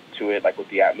vibe to it, like with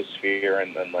the atmosphere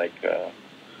and then like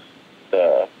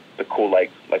the cool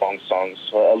like long songs,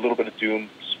 a little bit of doom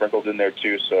sprinkled in there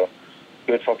too. So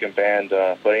good fucking band.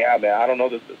 But yeah, man, I don't know.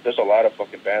 There's a lot of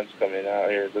fucking bands coming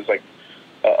out here. There's like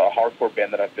a hardcore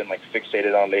band that I've been like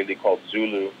fixated on lately called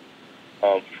Zulu.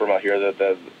 From out here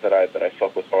that I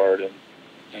fuck with hard, and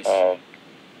Nice.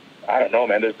 I don't know,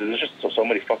 man. There's just so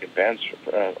many fucking bands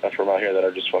from out here that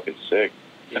are just fucking sick.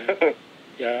 Yeah,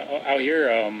 yeah. Out here,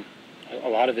 a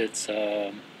lot of it's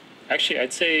actually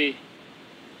I'd say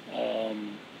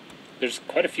there's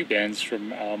quite a few bands from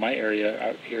my area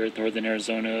out here, northern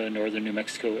Arizona, northern New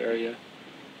Mexico area.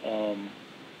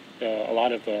 A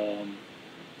lot of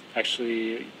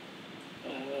actually.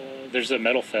 There's a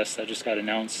metal fest that just got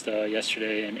announced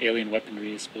yesterday, and Alien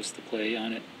Weaponry is supposed to play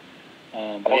on it.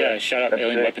 But yeah, shout out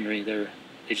Alien Weaponry. They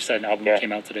just had an album that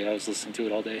came out today. I was listening to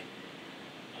it all day.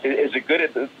 Is it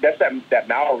good? That's that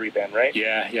Maori band, right?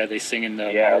 Yeah. They sing in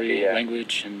the Maori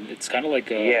language, and it's kind of like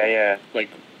like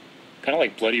kind of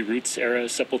like Bloody Roots era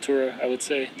Sepultura, I would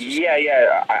say.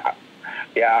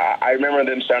 I remember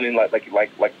them sounding like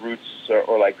Roots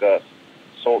or like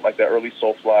Soul, like the early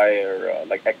Soulfly or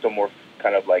like Ectomorph,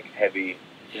 kind of like heavy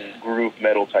groove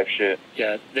metal type shit.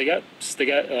 Yeah, they got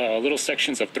little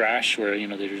sections of thrash where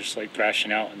they're just like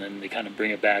thrashing out, and then they kind of bring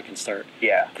it back and start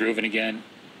grooving again.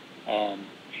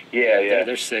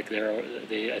 They're sick.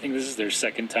 I think this is their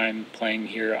second time playing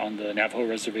here on the Navajo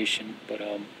reservation. But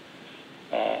a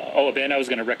band I was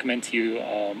going to recommend to you.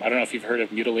 I don't know if you've heard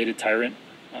of Mutilated Tyrant.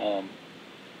 No,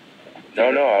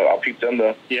 I'll peep them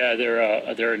though. Yeah,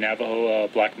 they're a Navajo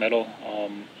black metal.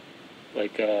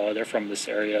 They're from this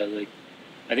area. Like,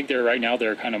 I think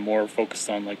they're kind of more focused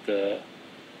on like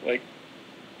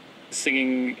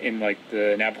singing in like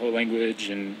the Navajo language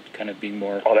and kind of being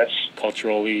more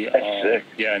culturally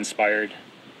inspired.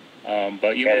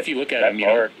 But if you look at them,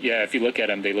 if you look at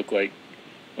them, they look like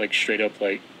straight up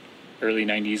like early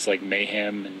 '90s like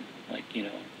Mayhem and like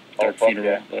Dark Funeral.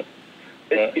 Yeah. But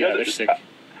they're sick.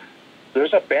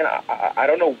 There's a band I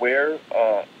don't know where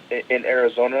in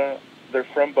Arizona they're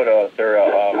from, but they're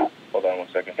hold on one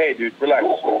second. Hey, dude, relax.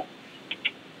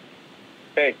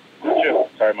 Hey, chill.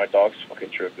 Sorry, my dog's fucking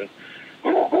tripping.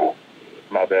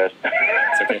 My bad.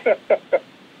 It's okay.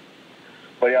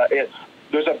 But yeah,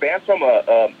 there's a band from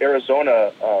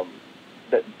Arizona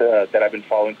that I've been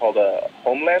following called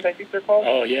Homeland, I think they're called.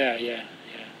 Oh yeah.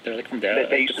 They're like from the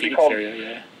Phoenix area.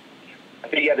 Yeah. I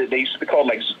think they used to be called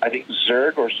like I think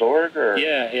Zerg or Zorg or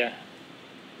Yeah.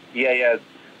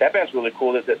 That band's really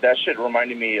cool. That shit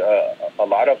reminded me a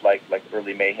lot of like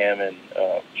early Mayhem and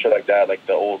shit like that, like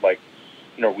the old like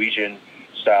Norwegian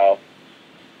style.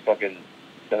 Fucking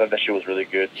that shit was really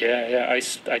good. Yeah.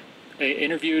 I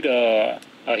interviewed.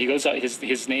 He goes out.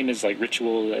 His name is like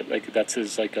Ritual. Like that's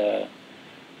his like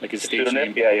his stage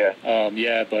name.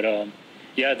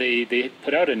 They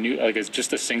put out a new it's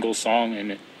just a single song,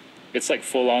 and it's like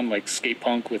full on like skate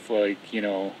punk with like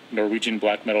Norwegian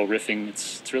black metal riffing.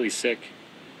 It's really sick.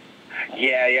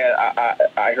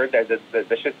 I heard that.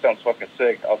 The shit sounds fucking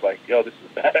sick. I was like, yo, this is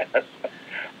badass.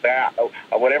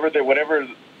 Whatever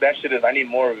that shit is, I need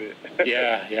more of it.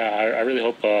 I really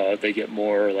hope they get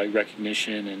more like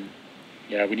recognition, and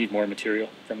we need more material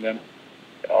from them.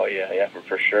 Oh yeah,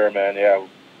 for sure, man. Yeah,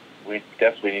 we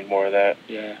definitely need more of that.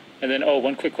 Yeah, and then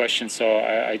one quick question. So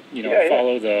I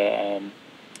follow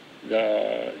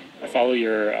I follow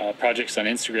your projects on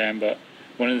Instagram, but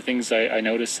one of the things I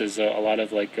noticed is a lot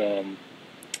of like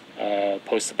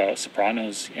posts about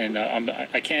Sopranos, and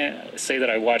I can't say that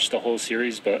I watched the whole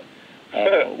series, but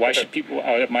why should people?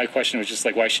 My question was just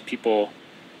like, why should people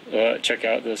check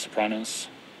out the Sopranos?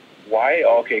 Why?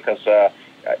 Okay, because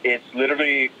it's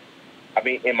literally, I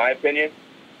mean, in my opinion,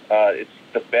 it's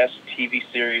the best TV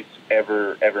series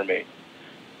ever made.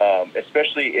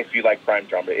 Especially if you like crime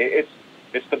drama, it's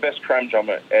the best crime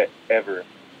drama ever.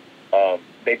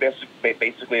 They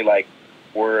basically like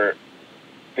were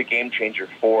the game changer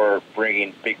for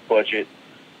bringing big budget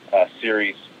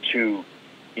series to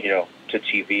to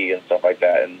TV and stuff like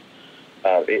that. And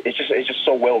it's just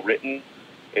so well written.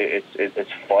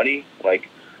 It's funny. Like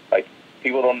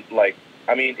people don't like.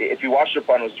 I mean, if you watch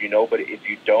Sopranos, but if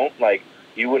you don't, like,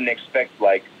 you wouldn't expect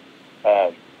like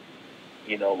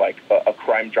like a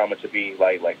crime drama to be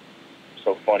like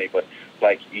so funny. But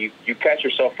like you catch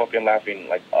yourself fucking laughing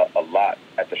like a lot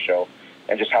at the show,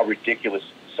 and just how ridiculous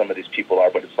some of these people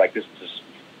are. But it's like, this is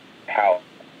how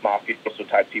mafioso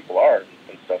type people are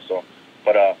and stuff. So,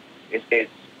 but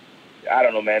it's I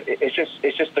don't know, man.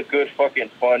 It's just a good fucking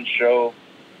fun show.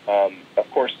 Of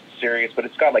course, serious, but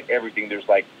it's got like everything. There's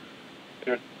like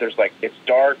it's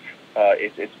dark.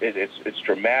 It's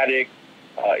dramatic.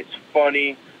 It's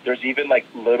funny. There's even like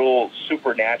little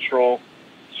supernatural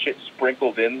shit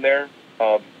sprinkled in there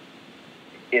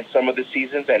in some of the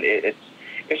seasons, and it's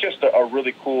just a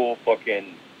really cool fucking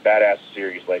badass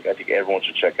series. Like, I think everyone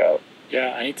should check out.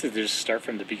 Yeah, I need to just start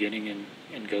from the beginning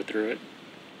and go through it.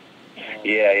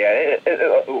 Yeah.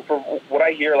 For what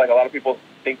I hear, like, a lot of people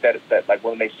think that like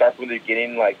when they start from the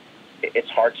beginning, like, it's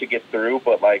hard to get through.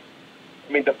 But like,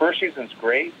 I mean, the first season's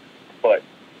great, but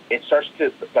it starts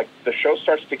to, like, the show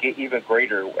starts to get even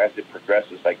greater as it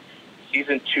progresses. Like,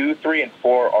 season 2, 3, and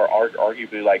 4 are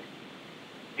arguably like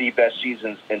the best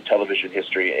seasons in television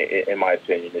history, in my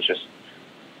opinion. It's just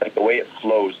like the way it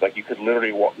flows. Like, you could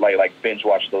literally like binge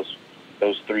watch those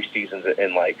 3 seasons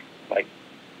in like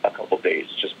a couple days,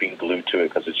 just being glued to it,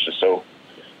 because it's just so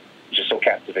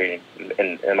captivating.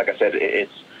 And like I said,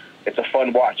 it's a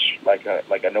fun watch. Like I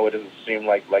know it doesn't seem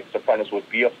like Sopranos would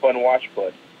be a fun watch,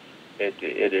 but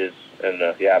it is. And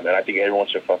yeah, man, I think everyone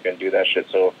should fucking do that shit.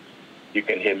 So you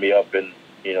can hit me up and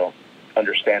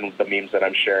understand the memes that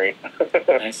I'm sharing.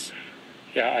 Nice.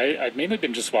 Yeah, I've mainly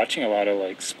been just watching a lot of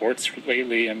like sports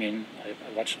lately. I mean, I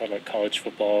watch a lot of like college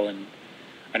football, and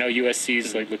I know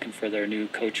USC's like looking for their new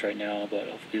coach right now, but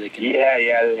hopefully they can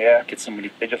get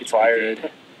somebody. They just fired.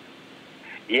 Good.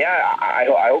 Yeah,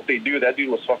 I hope they do. That dude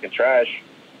was fucking trash.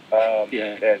 My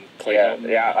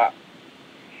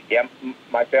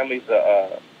family's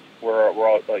we're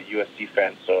all USC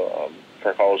fans, so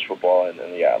for college football, and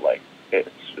yeah, like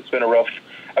it's been a rough.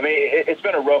 I mean, it's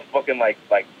been a rough fucking like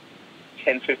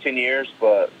 10, 15 years,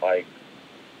 but like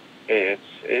it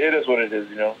is what it is,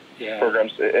 Yeah.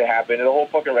 Programs, it happened. And the whole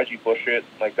fucking Reggie Bush shit,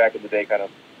 like back in the day, kind of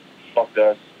fucked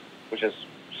us, which is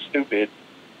stupid,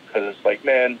 because it's like,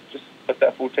 man, just let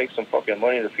that fool take some fucking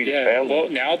money to feed his family. Well,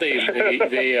 now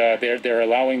they're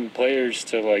allowing players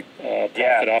to like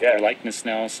profit off their likeness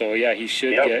now. So yeah, he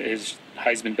should get his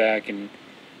Heisman back and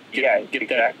get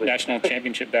that national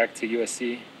championship back to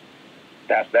USC.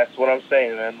 That's what I'm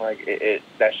saying, man. Like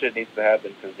that shit needs to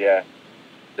happen, because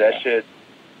that shit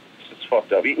is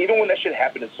fucked up. Even when that shit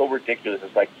happened, it's so ridiculous.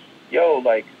 It's like, yo,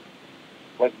 like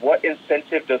what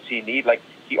incentive does he need? Like,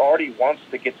 he already wants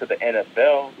to get to the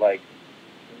NFL. Like,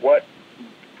 what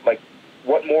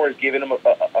more is giving him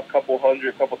a couple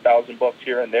thousand bucks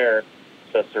here and there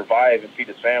to survive and feed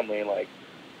his family? Like,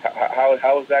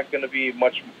 how is that going to be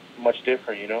much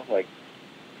different? Like,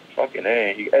 fucking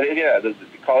A. The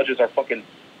colleges are fucking.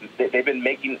 They've been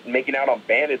making out on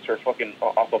bandits or fucking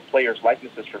off of players'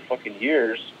 likenesses for fucking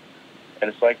years,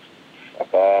 and it's like,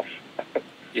 fuck off.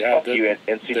 Yeah, fuck you,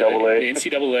 NCAA. The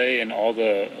NCAA and all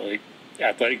the like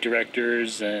athletic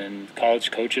directors and college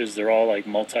coaches, they're all like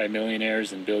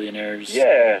multi-millionaires and billionaires.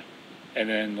 Yeah. And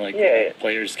then like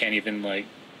players can't even like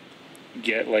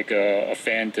get like a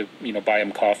fan to buy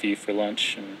them coffee for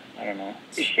lunch, and I don't know.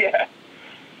 Yeah.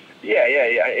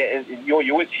 And you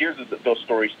always hear those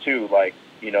stories too, like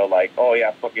oh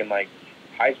yeah, fucking like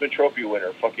Heisman Trophy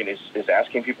winner fucking is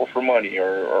asking people for money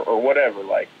or whatever.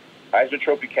 Like, Heisman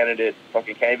Trophy candidate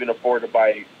fucking can't even afford to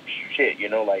buy shit.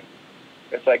 Like,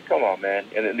 it's like, come on, man.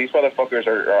 And these motherfuckers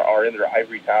are in their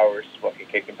ivory towers, fucking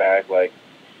kicking back, like,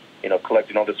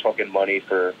 collecting all this fucking money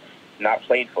for not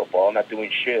playing football, not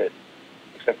doing shit,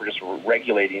 except for just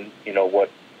regulating, what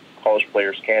college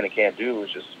players can and can't do.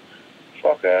 It's just,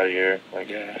 fuck out of here. Like,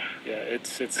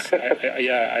 it's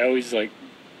I always like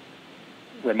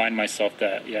remind myself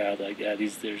that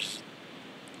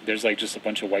there's like just a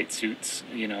bunch of white suits,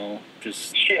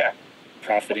 just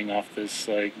profiting off this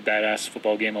like badass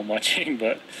football game I'm watching.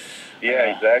 But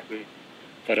exactly.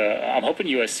 But I'm hoping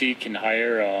USC can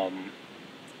hire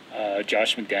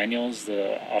Josh McDaniels,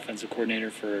 the offensive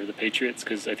coordinator for the Patriots,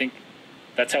 because I think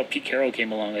that's how Pete Carroll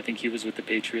came along. I think he was with the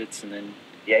Patriots and then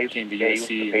he came to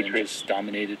USC and then just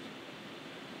dominated.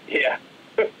 Yeah.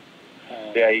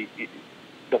 He,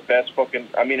 the best fucking.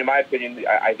 I mean, in my opinion,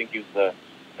 I think he was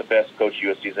the best coach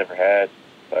USC's ever had.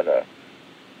 But and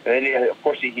then of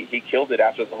course he killed it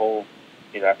after the whole,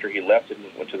 after he left and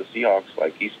went to the Seahawks.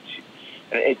 Like,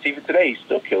 And it's even today, he's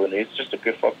still killing it. He's just a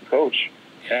good fucking coach.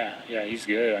 Yeah, he's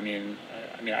good.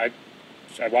 I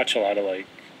watch a lot of like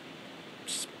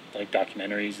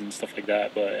documentaries and stuff like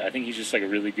that, but I think he's just like a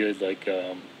really good like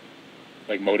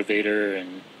motivator,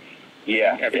 and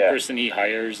every person he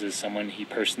hires is someone he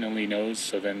personally knows.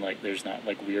 So then like there's not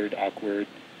like weird, awkward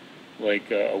like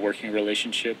a working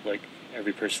relationship. Like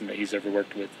every person that he's ever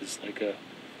worked with is like a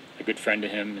good friend to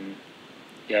him, and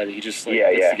he just like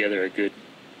puts together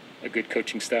a good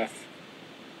coaching staff.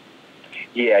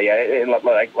 Yeah, and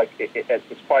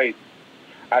it's probably,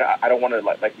 I don't want to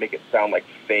like make it sound like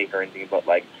fake or anything, but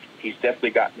like he's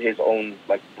definitely got his own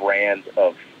like brand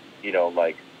of, you know,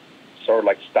 like sort of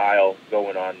like style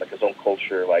going on, like his own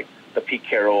culture, like the Pete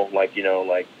Carroll, like, you know,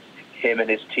 like him and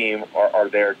his team are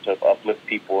there to uplift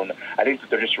people, and I think that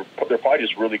they're probably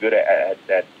just really good at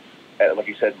like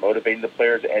you said, motivating the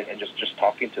players and just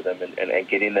talking to them and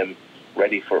getting them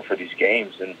ready for these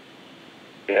games. And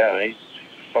he's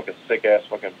fucking sick ass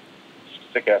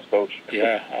coach.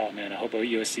 Yeah, oh man, I hope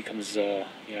USC comes.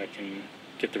 Can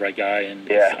get the right guy.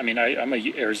 And I mean, I'm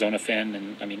a Arizona fan,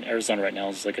 and I mean Arizona right now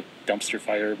is like a dumpster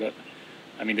fire, but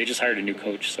I mean they just hired a new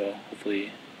coach, so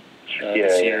hopefully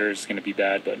this year is going to be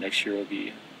bad, but next year we'll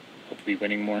be hopefully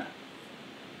winning more.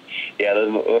 Yeah,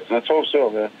 let's hope so,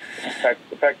 man.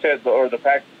 The Pac-10 or the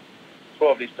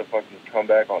Pac-12 needs to fucking come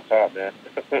back on top, man.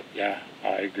 Yeah,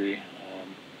 I agree.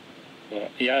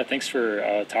 But yeah, thanks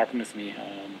for talking with me.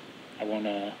 I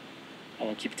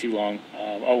won't keep it too long.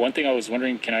 One thing I was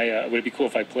wondering, would it be cool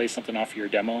if I play something off your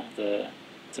demo, the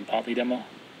Tzompantli demo?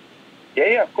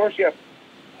 Yeah, of course, yeah.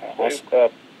 Awesome.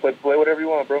 Play whatever you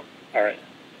want, bro. All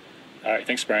right,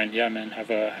 thanks, Brian. Yeah, man, have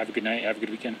a good night. Have a good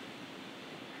weekend.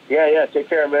 Yeah, take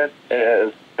care, man.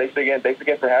 Thanks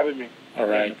again for having me. All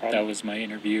right, that was my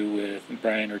interview with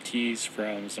Brian Ortiz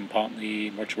from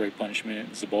Tzompantli, Mortuary Punishment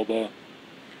and Xibalba.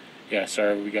 Yeah,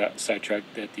 sorry we got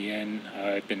sidetracked at the end.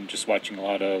 I've been just watching a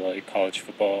lot of like college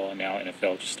football, and now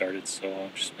NFL just started, so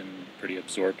I've just been pretty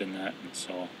absorbed in that. And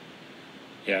so,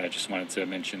 I just wanted to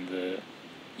mention the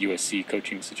USC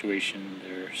coaching situation.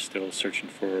 They're still searching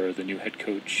for the new head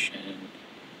coach, and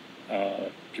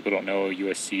people don't know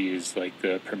USC is like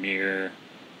the premier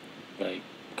like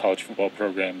college football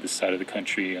program this side of the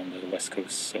country on the West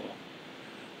Coast. So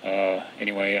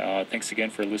anyway, thanks again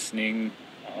for listening.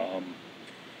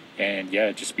 And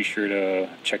just be sure to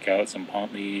check out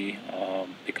Tzompantli,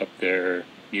 pick up their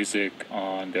music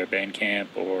on their bandcamp,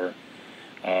 or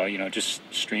just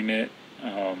stream it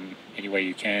any way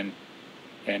you can.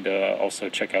 And also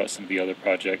check out some of the other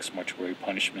projects, Mortuary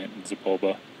Punishment and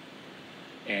Xibalba.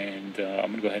 And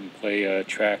I'm going to go ahead and play a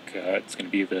track. It's going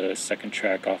to be the second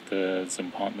track off the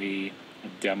Tzompantli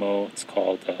demo. It's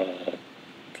called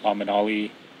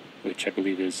Tlamanalli, which I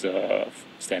believe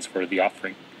stands for The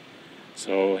Offering.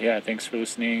 So, thanks for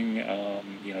listening.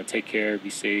 Take care, be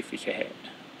safe.